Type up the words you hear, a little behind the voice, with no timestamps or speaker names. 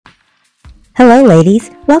Hello,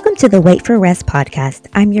 ladies. Welcome to the Wait for Rest podcast.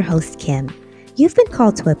 I'm your host, Kim. You've been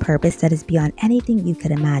called to a purpose that is beyond anything you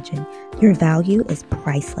could imagine. Your value is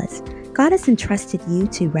priceless. God has entrusted you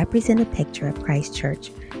to represent a picture of Christ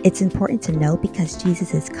Church. It's important to know because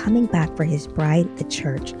Jesus is coming back for his bride, the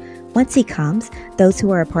church. Once he comes, those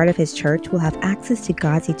who are a part of his church will have access to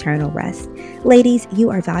God's eternal rest. Ladies, you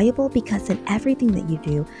are valuable because in everything that you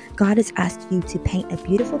do, God has asked you to paint a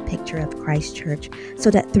beautiful picture of Christ Church so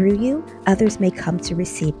that through you, others may come to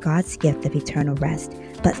receive God's gift of eternal rest.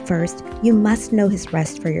 But first, you must know his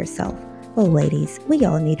rest for yourself. Well, ladies, we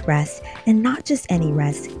all need rest, and not just any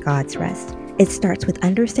rest, God's rest. It starts with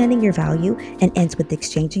understanding your value and ends with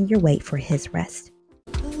exchanging your weight for his rest.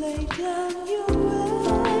 Lay down your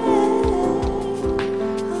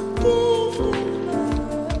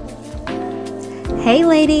Hey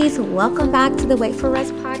ladies, welcome back to the Wait for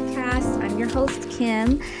Rest podcast. I'm your host,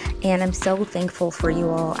 Kim, and I'm so thankful for you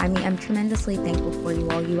all. I'm tremendously thankful for you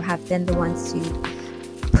all. You have been the ones to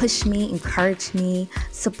push me, encourage me,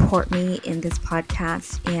 support me in this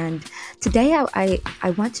podcast. And today I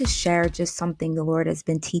want to share just something the Lord has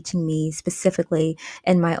been teaching me specifically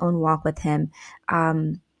in my own walk with him.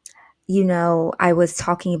 I was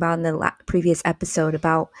talking about in the previous episode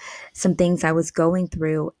about some things I was going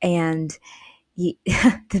through, and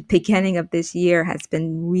the beginning of this year has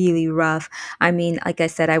been really rough. Like I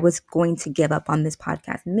said, I was going to give up on this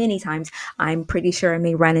podcast many times. I'm pretty sure I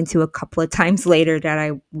may run into a couple of times later that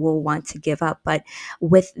I will want to give up. But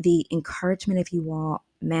with the encouragement of you all,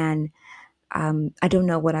 man, I don't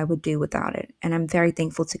know what I would do without it. And I'm very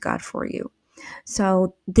thankful to God for you.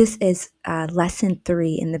 So this is lesson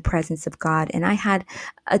 3 in the presence of God. And I had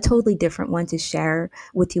a totally different one to share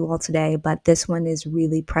with you all today, but this one is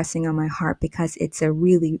really pressing on my heart because it's a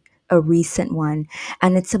recent one.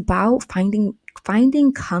 And it's about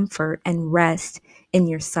finding comfort and rest in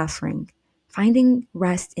your suffering. Finding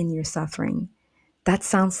rest in your suffering. That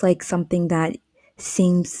sounds like something that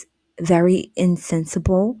seems very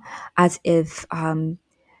insensible, as if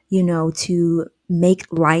to make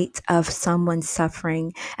light of someone's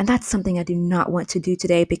suffering. And that's something I do not want to do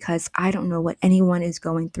today because I don't know what anyone is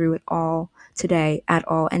going through at all today at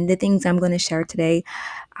all. And the things I'm going to share today,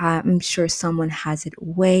 I'm sure someone has it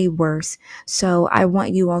way worse. So I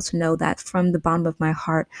want you all to know that from the bottom of my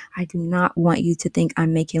heart, I do not want you to think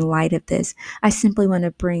I'm making light of this. I simply want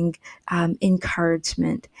to bring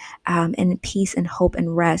encouragement and peace and hope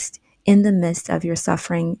and rest in the midst of your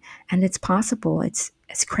suffering. And it's possible. It's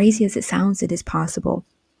as crazy as it sounds, it is possible.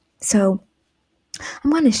 So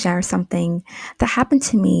I'm going to share something that happened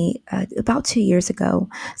to me about 2 years ago.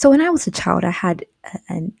 So when I was a child, I had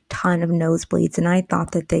a ton of nosebleeds, and I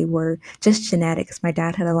thought that they were just genetics. My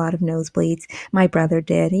dad had a lot of nosebleeds. My brother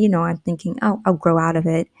did. I'm thinking, oh, I'll grow out of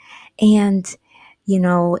it. And,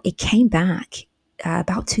 it came back.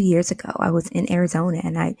 About 2 years ago, I was in Arizona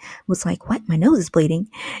and I was like, what? My nose is bleeding.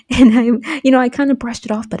 And I kind of brushed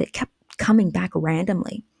it off, but it kept coming back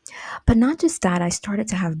randomly. But not just that, I started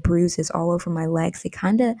to have bruises all over my legs. They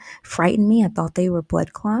kind of frightened me. I thought they were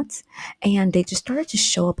blood clots, and they just started to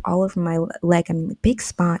show up all over my leg. Big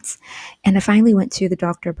spots. And I finally went to the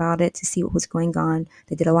doctor about it to see what was going on.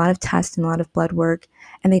 They did a lot of tests and a lot of blood work,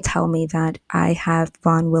 and they tell me that I have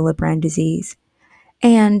von Willebrand disease.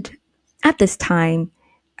 And at this time,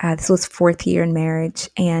 this was 4th year in marriage,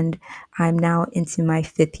 and I'm now into my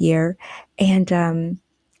 5th year. And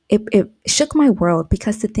it shook my world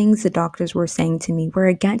because the things the doctors were saying to me were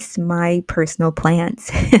against my personal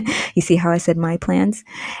plans. You see how I said my plans?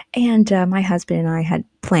 And my husband and I had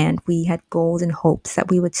planned, we had goals and hopes that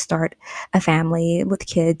we would start a family with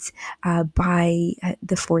kids by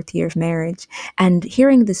the 4th year of marriage. And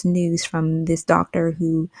hearing this news from this doctor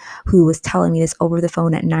who was telling me this over the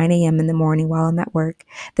phone at 9 a.m. in the morning while I'm at work,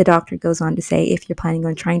 the doctor goes on to say, if you're planning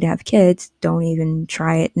on trying to have kids, don't even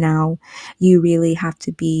try it now. You really have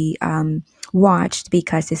to be watched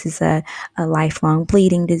because this is a lifelong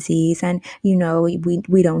bleeding disease. And,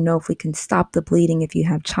 we don't know if we can stop the bleeding if you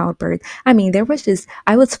have childbirth.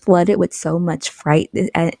 I was flooded with so much fright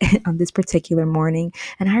on this particular morning.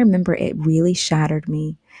 And I remember it really shattered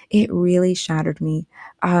me. It really shattered me.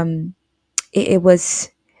 It was,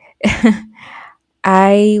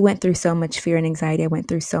 I went through so much fear and anxiety. I went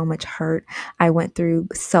through so much hurt. I went through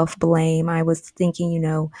self-blame. I was thinking,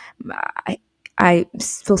 I, I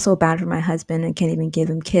feel so bad for my husband. I can't even give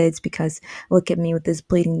him kids because look at me with this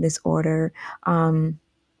bleeding disorder. Um,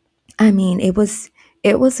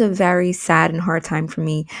 it was a very sad and hard time for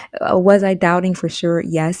me. Was I doubting for sure?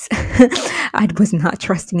 Yes. I was not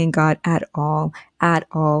trusting in God at all.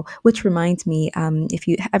 Which reminds me, if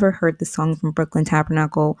you ever heard the song from Brooklyn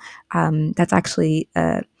Tabernacle, that's actually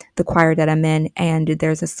the the choir that I'm in, and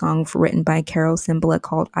there's a song written by Carol Simbala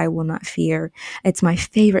called "I Will Not Fear." It's my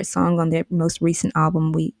favorite song on the most recent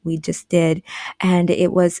album we just did, and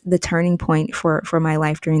it was the turning point for my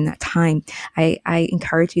life during that time. I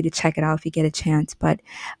encourage you to check it out if you get a chance. But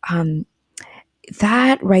um,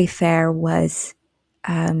 that right there was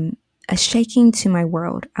um, a shaking to my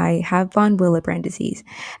world. I have von Willebrand disease,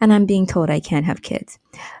 and I'm being told I can't have kids.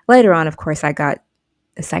 Later on, of course, I got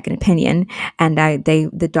a second opinion, and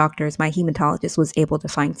the doctors, my hematologist was able to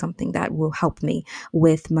find something that will help me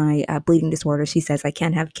with my bleeding disorder. She says I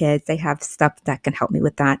can't have kids. They have stuff that can help me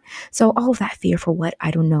with that. So all of that fear for what,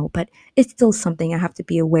 I don't know, but it's still something I have to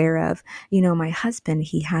be aware of. My husband,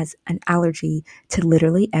 he has an allergy to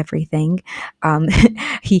literally everything. um,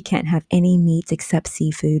 he can't have any meats except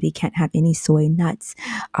seafood. He can't have any soy, nuts,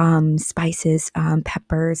 spices,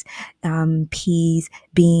 peppers, peas,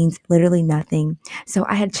 beans, literally nothing. So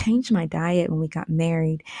I had changed my diet when we got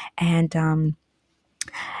married, and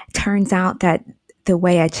turns out that the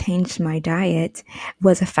way I changed my diet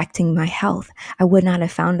was affecting my health. I would not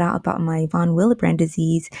have found out about my von Willebrand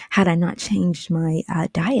disease had I not changed my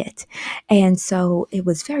diet. And so it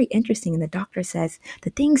was very interesting. And the doctor says, the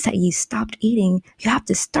things that you stopped eating, you have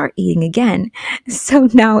to start eating again. So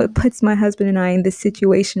now it puts my husband and I in this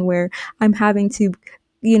situation where I'm having to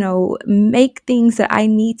make things that I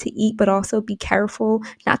need to eat, but also be careful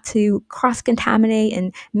not to cross contaminate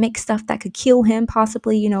and make stuff that could kill him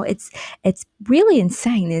possibly. It's really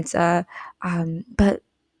insane. It's but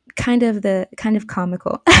kind of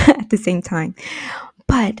comical at the same time.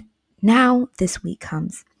 But now this week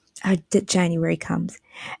comes. January comes,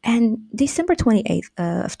 and December 28th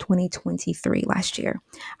of 2023 last year,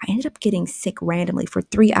 I ended up getting sick randomly for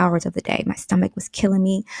 3 hours of the day. My stomach was killing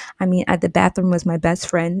me. I mean, the bathroom was my best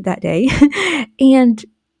friend that day. And,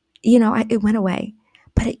 it went away,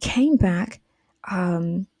 but it came back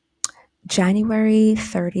um, January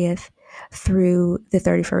 30th through the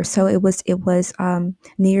 31st. So it was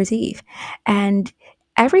New Year's Eve. And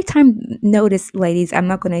every time, notice, ladies, I'm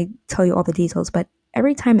not going to tell you all the details, but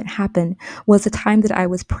every time it happened was the time that I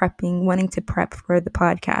was prepping, wanting to prep for the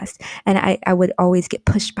podcast. And I would always get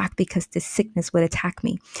pushed back because the sickness would attack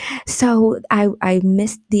me. So I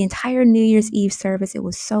missed the entire New Year's Eve service. It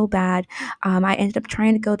was so bad. I ended up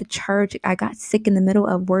trying to go to church. I got sick in the middle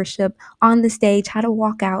of worship on the stage, had to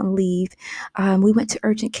walk out and leave. We went to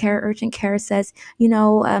urgent care. Urgent care says,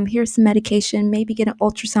 here's some medication, maybe get an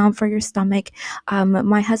ultrasound for your stomach.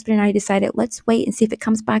 My husband and I decided, let's wait and see if it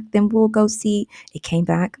comes back. Then we'll go see. It came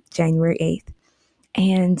back January 8th.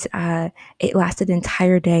 And it lasted the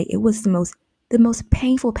entire day. It was the most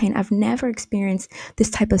painful pain. I've never experienced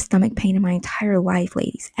this type of stomach pain in my entire life,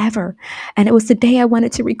 ladies, ever. And it was the day I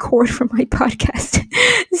wanted to record for my podcast.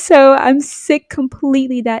 So I'm sick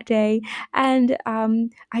completely that day. And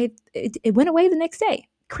it went away the next day.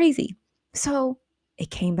 Crazy. So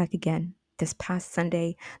it came back again this past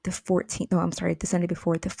Sunday, the 14th. No, I'm sorry, the Sunday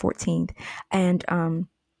before, the 14th. And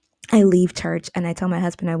I leave church and I tell my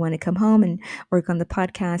husband I want to come home and work on the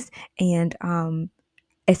podcast. And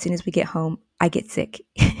as soon as we get home, I get sick.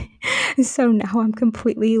 So now I'm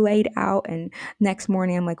completely laid out. And next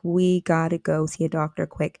morning, I'm like, we got to go see a doctor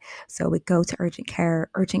quick. So we go to urgent care.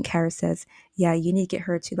 Urgent care says, yeah, you need to get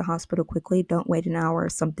her to the hospital quickly. Don't wait an hour.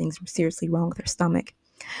 Something's seriously wrong with her stomach.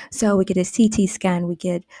 So we get a CT scan, we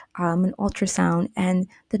get an ultrasound, and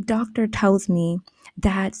the doctor tells me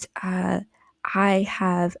that I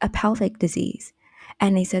have a pelvic disease.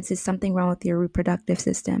 And he says there's something wrong with your reproductive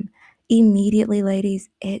system. Immediately, ladies,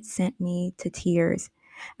 it sent me to tears.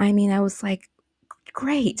 I mean, I was like,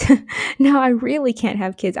 great. Now I really can't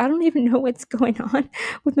have kids. I don't even know what's going on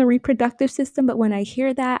with my reproductive system, but when I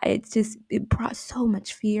hear that, it brought so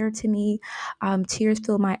much fear to me. Tears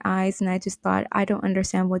filled my eyes, and I just thought, I don't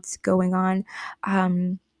understand what's going on.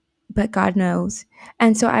 But God knows.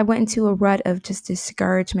 And so I went into a rut of just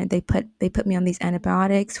discouragement. They put me on these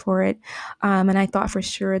antibiotics for it, and I thought for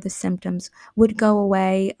sure the symptoms would go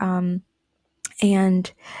away.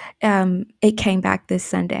 And it came back this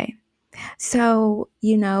Sunday. So,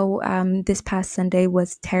 this past Sunday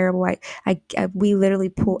was terrible. We literally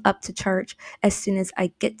pull up to church. As soon as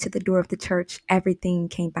I get to the door of the church, everything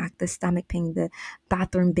came back. The stomach pain, the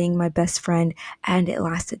bathroom being my best friend, and it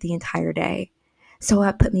lasted the entire day. So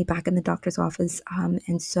that put me back in the doctor's office.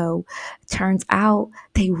 And so it turns out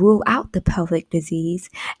they rule out the pelvic disease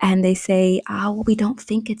and they say, oh, well, we don't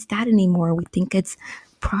think it's that anymore. We think it's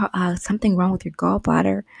something wrong with your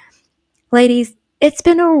gallbladder. Ladies, it's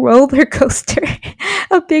been a roller coaster,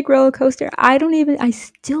 a big roller coaster. I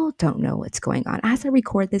still don't know what's going on. As I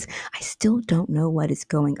record this, I still don't know what is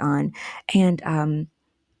going on. And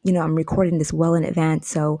I'm recording this well in advance,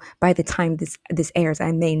 so by the time this airs,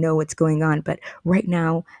 I may know what's going on. But right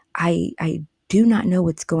now, I do not know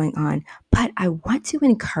what's going on. But I want to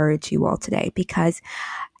encourage you all today, because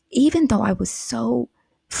even though I was so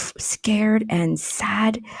scared and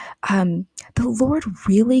sad, the Lord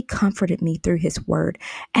really comforted me through His Word,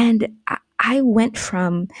 and I went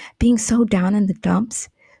from being so down in the dumps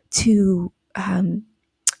to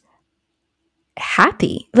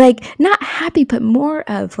happy. Like, not happy, but more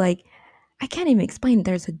of like, I can't even explain.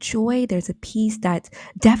 There's a joy, there's a peace that's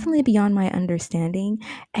definitely beyond my understanding.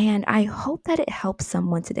 And I hope that it helps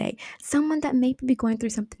someone today, someone that may be going through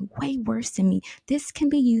something way worse than me. This can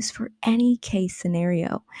be used for any case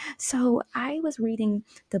scenario. So I was reading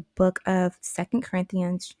the book of Second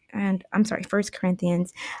Corinthians, and I'm sorry, First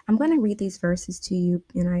Corinthians. I'm going to read these verses to you,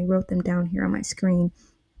 and I wrote them down here on my screen.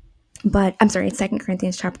 But I'm sorry, it's Second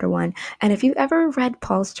Corinthians chapter 1. And if you've ever read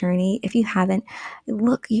Paul's journey, if you haven't,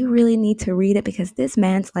 look, you really need to read it, because this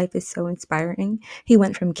man's life is so inspiring. He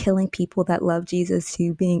went from killing people that love Jesus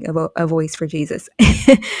to being a voice for Jesus.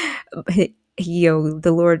 The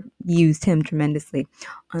Lord used him tremendously.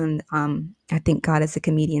 And I thank God as a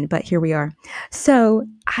comedian, but here we are. So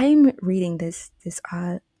I'm reading this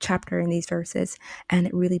chapter in these verses, and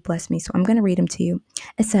it really blessed me. So I'm going to read them to you.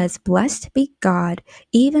 It says, "Blessed be God,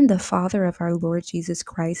 even the Father of our Lord Jesus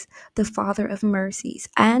Christ, the Father of mercies,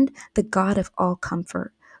 and the God of all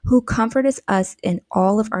comfort, who comforteth us in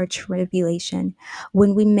all of our tribulation,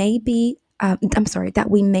 when we may be that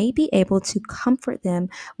we may be able to comfort them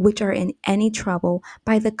which are in any trouble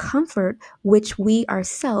by the comfort which we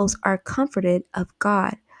ourselves are comforted of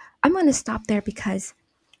God." I'm going to stop there, because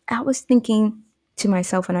I was thinking to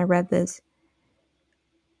myself when I read this,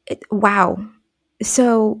 wow.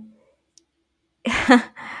 So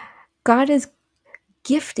God is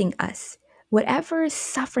gifting us whatever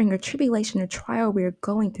suffering or tribulation or trial we're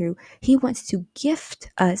going through. He wants to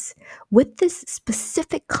gift us with this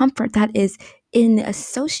specific comfort that is in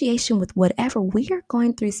association with whatever we are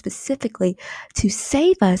going through, specifically to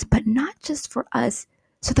save us, but not just for us,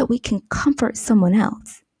 so that we can comfort someone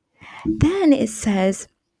else. Then it says,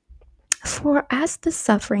 "For as the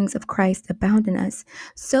sufferings of Christ abound in us,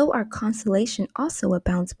 so our consolation also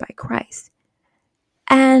abounds by Christ."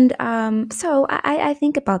 And so I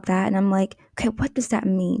think about that, and I'm like, okay, what does that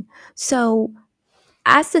mean? So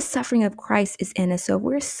as the suffering of Christ is in us, so if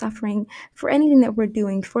we're suffering for anything that we're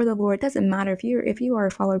doing for the Lord, it doesn't matter if you are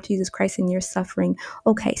a follower of Jesus Christ and you're suffering.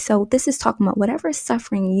 Okay, so this is talking about whatever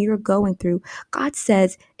suffering you're going through. God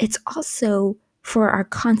says it's also for our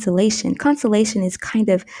consolation. Consolation is kind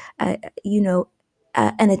of, you know,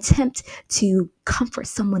 an attempt to comfort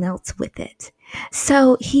someone else with it.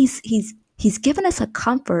 So he's given us a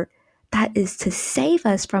comfort that is to save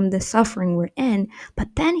us from the suffering we're in, but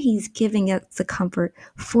then he's giving us the comfort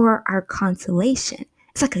for our consolation.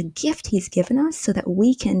 It's like a gift he's given us so that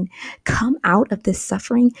we can come out of this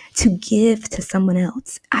suffering to give to someone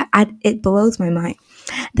else. It blows my mind.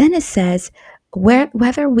 Then it says,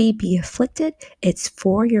 whether we be afflicted, it's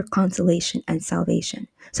for your consolation and salvation.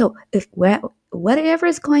 So if whatever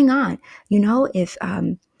is going on, if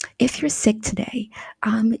you're sick today,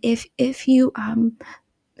 if you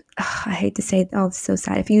I hate to say it, oh, it's so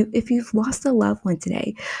sad. If you've lost a loved one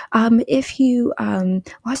today, if you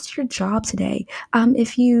lost your job today,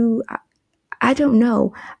 if you I don't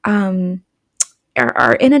know,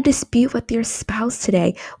 are in a dispute with your spouse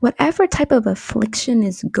today, whatever type of affliction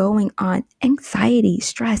is going on, anxiety,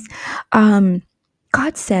 stress,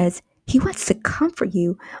 God says He wants to comfort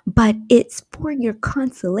you, but it's for your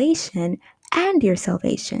consolation and your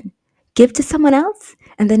salvation. Give to someone else,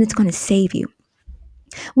 and then it's going to save you.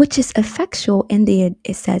 Which is effectual in the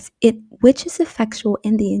it says it which is effectual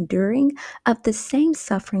in the enduring of the same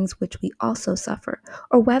sufferings which we also suffer,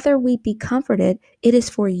 or whether we be comforted, it is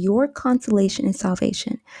for your consolation and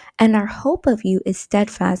salvation. And our hope of you is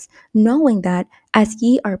steadfast, knowing that as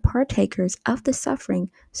ye are partakers of the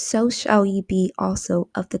suffering, so shall ye be also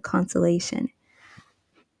of the consolation.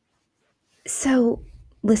 So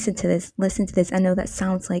listen to this. I know that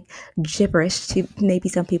sounds like gibberish to maybe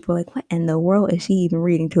some people, like, what in the world is she even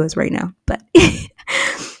reading to us right now? But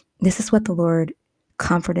this is what the Lord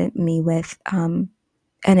comforted me with. And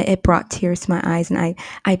it brought tears to my eyes. And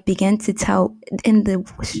I began to tell in the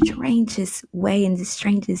strangest way, in the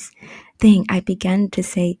strangest thing, I began to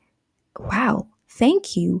say, wow,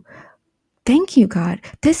 thank you. Thank you, God.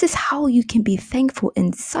 This is how you can be thankful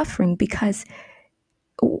in suffering, because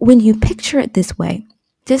when you picture it this way,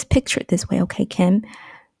 just picture it this way, okay, Kim?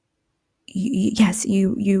 Yes,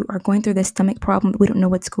 you are going through this stomach problem. We don't know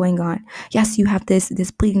what's going on. Yes, you have this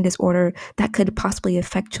bleeding disorder that could possibly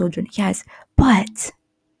affect children. Yes, but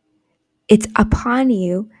it's upon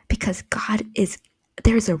you because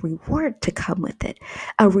there's a reward to come with it,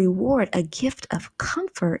 a reward, a gift of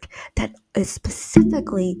comfort that is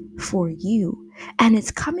specifically for you. And it's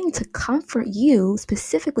coming to comfort you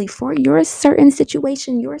specifically for your certain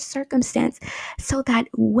situation, your circumstance, so that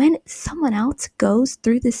when someone else goes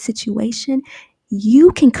through this situation,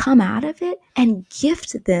 you can come out of it and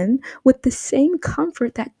gift them with the same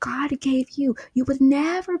comfort that God gave you. You would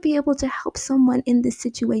never be able to help someone in this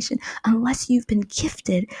situation unless you've been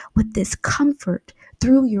gifted with this comfort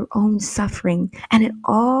through your own suffering. And it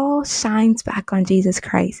all shines back on Jesus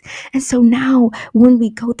Christ. And so now when we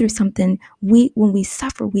go through something, when we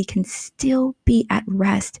suffer, we can still be at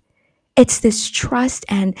rest. It's this trust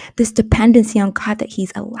and this dependency on God that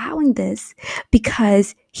He's allowing this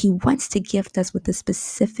because He wants to gift us with a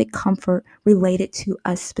specific comfort related to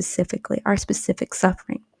us specifically, our specific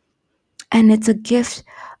suffering. And it's a gift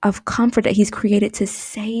of comfort that He's created to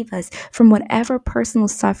save us from whatever personal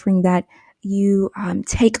suffering that you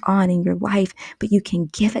take on in your life, but you can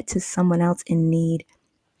give it to someone else in need.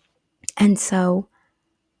 And so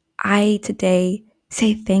I today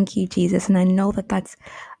say thank you, Jesus. And I know that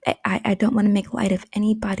I don't want to make light of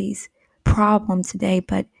anybody's problem today,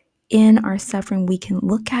 but in our suffering, we can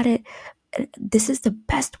look at it. This is the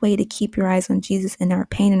best way to keep your eyes on Jesus in our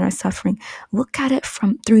pain and our suffering. Look at it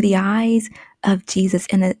through the eyes of Jesus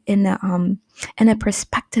in a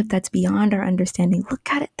perspective that's beyond our understanding.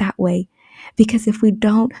 Look at it that way, because if we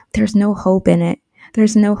don't, there's no hope in it.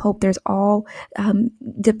 There's no hope. There's all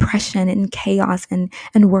depression and chaos and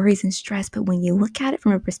worries and stress. But when you look at it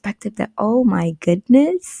from a perspective that, oh my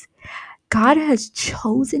goodness, God has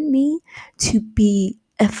chosen me to be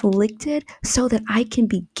afflicted so that I can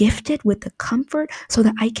be gifted with the comfort, so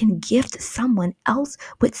that I can gift someone else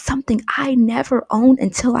with something I never owned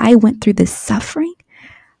until I went through the suffering.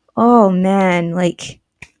 Oh man,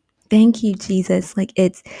 thank you, Jesus.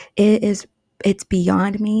 It's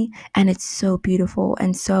beyond me, and it's so beautiful.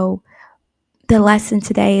 And so the lesson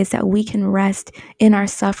today is that we can rest in our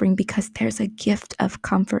suffering because there's a gift of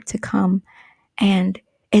comfort to come, and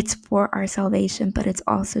it's for our salvation, but it's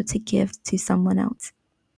also to give to someone else.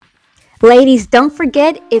 Ladies, don't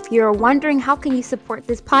forget, if you're wondering how can you support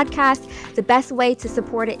this podcast, the best way to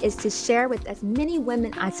support it is to share with as many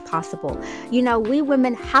women as possible. You know, we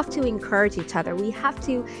women have to encourage each other. We have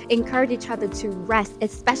to encourage each other to rest,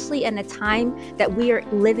 especially in a time that we are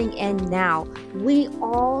living in now. We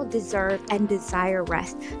all deserve and desire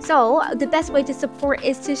rest. So the best way to support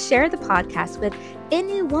is to share the podcast with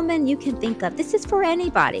any woman you can think of. This is for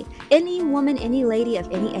anybody, any woman, any lady of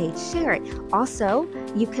any age. Share it. Also,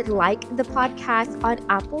 you could like the podcast on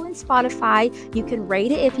Apple and Spotify. You can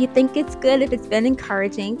rate it if you think it's good, if it's been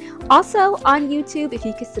encouraging. Also on YouTube, if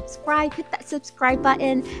you could subscribe, hit that subscribe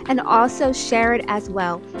button, and also share it as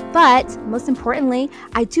well. But most importantly,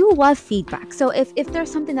 I do love feedback. So if there's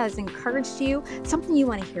something that has encouraged you, something you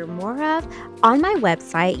want to hear more of, on my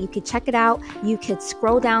website, you could check it out. You could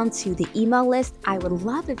scroll down to the email list. I would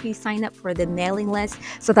love if you sign up for the mailing list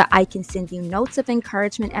so that I can send you notes of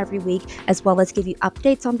encouragement every week, as well as give you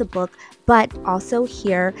updates on the book. But also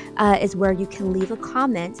here is where you can leave a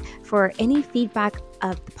comment for any feedback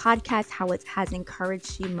of the podcast, how it has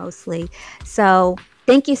encouraged you mostly. So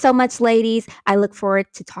thank you so much, ladies. I look forward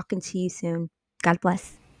to talking to you soon. God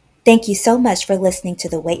bless. Thank you so much for listening to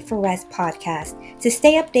the Wait for Rest podcast. To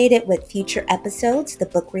stay updated with future episodes, the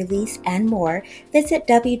book release, and more, visit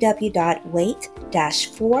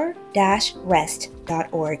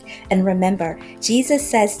www.wait-for-rest.org. And remember, Jesus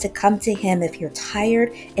says to come to Him if you're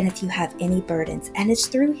tired and if you have any burdens. And it's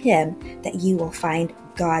through Him that you will find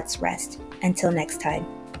God's rest. Until next time.